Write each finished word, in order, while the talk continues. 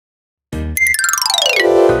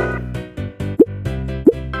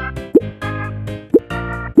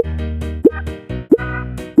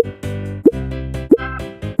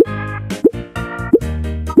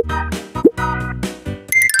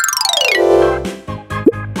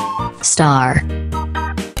Star.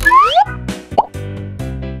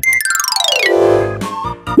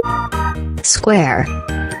 Square.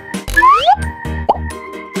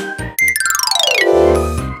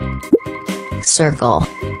 Circle.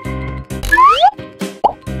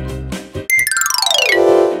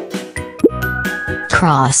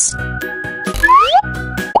 Cross.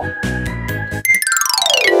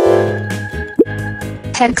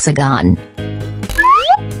 Hexagon.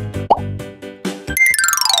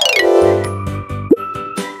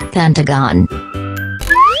 Pentagon.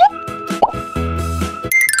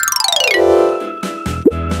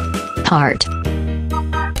 Heart.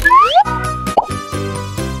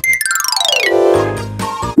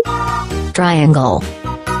 Triangle.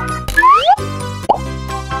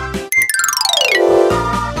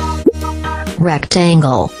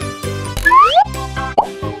 Rectangle.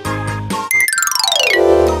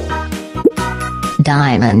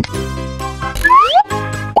 Diamond.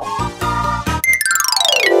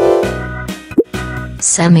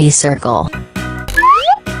 Semicircle.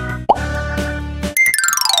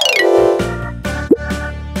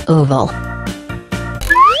 Oval.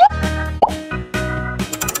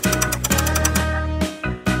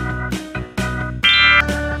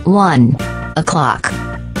 1 o'clock.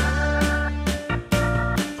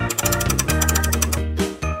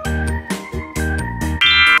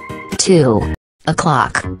 2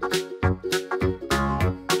 o'clock.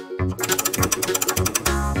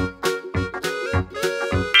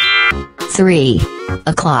 3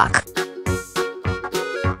 o'clock.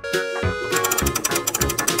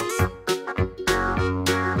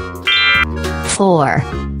 4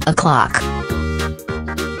 o'clock.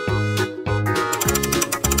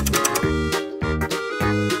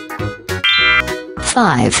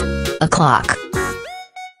 5 o'clock.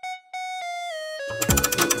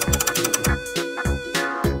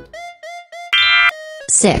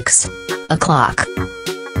 6 o'clock.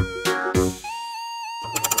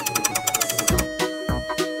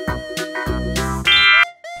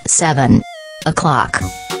 7 o'clock.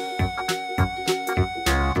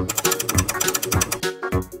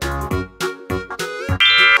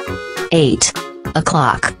 8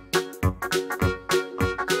 o'clock.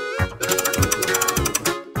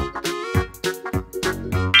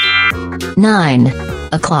 9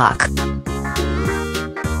 o'clock.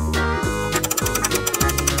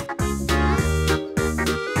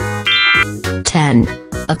 10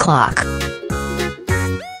 o'clock.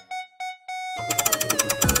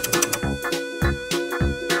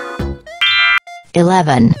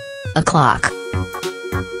 11 o'clock.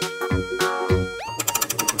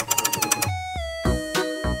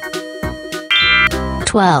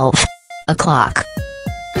 12 o'clock.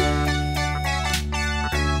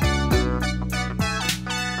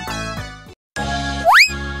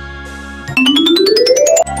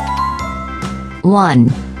 1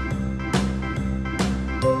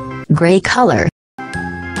 gray color.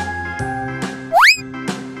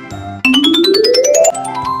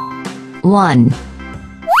 1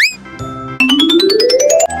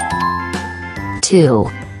 2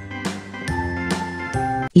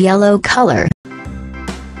 yellow color.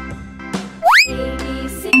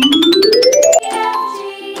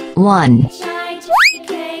 1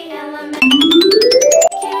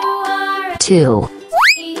 2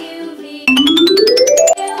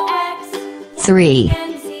 3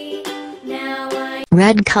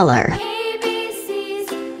 red color.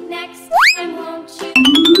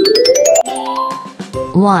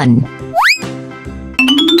 1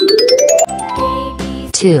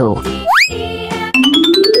 2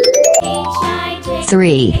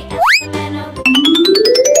 3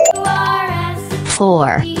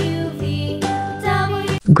 4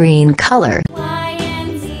 green color.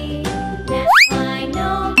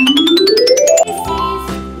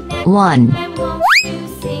 1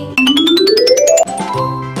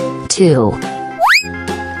 2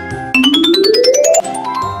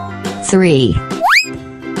 3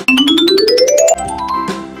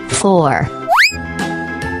 4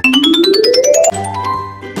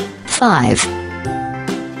 5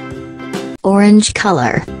 orange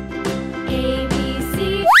color.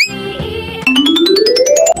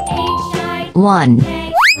 1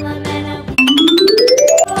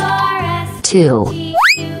 2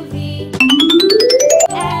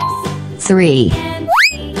 3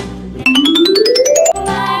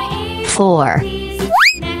 4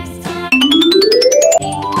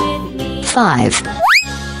 5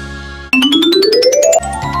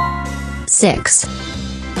 6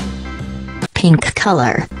 pink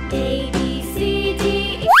color.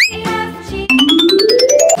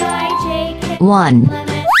 1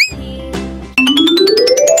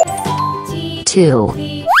 2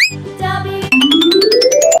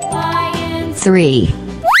 3,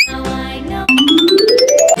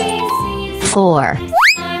 4,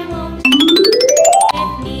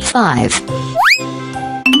 5,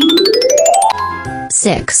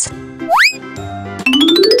 6,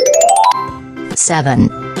 7.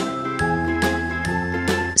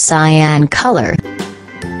 Cyan color.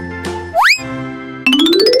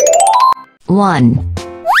 1,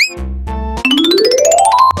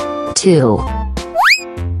 2,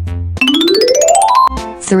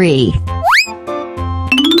 3,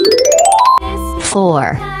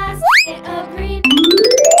 4,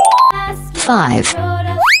 5,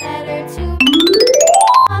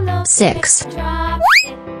 6,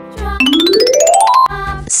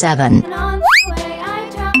 7,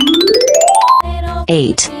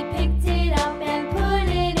 8.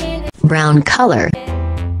 Brown color.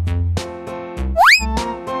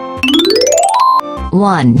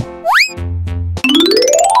 1,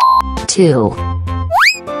 2,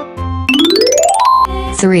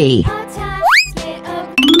 3,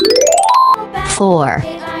 4,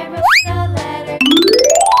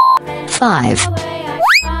 5,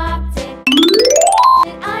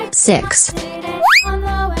 6,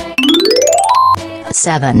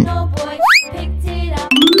 7,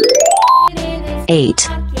 8,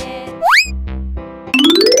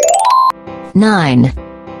 9.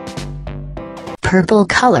 Purple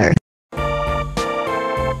color.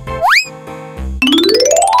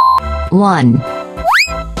 1,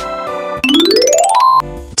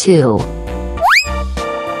 2,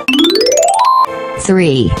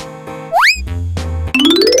 3,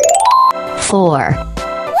 4,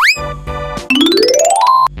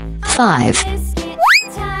 5,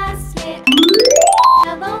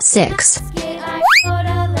 6,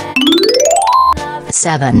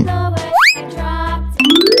 7,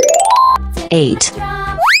 8,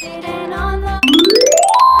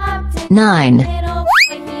 9,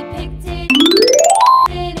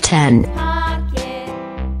 10.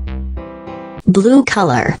 Blue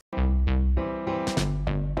color.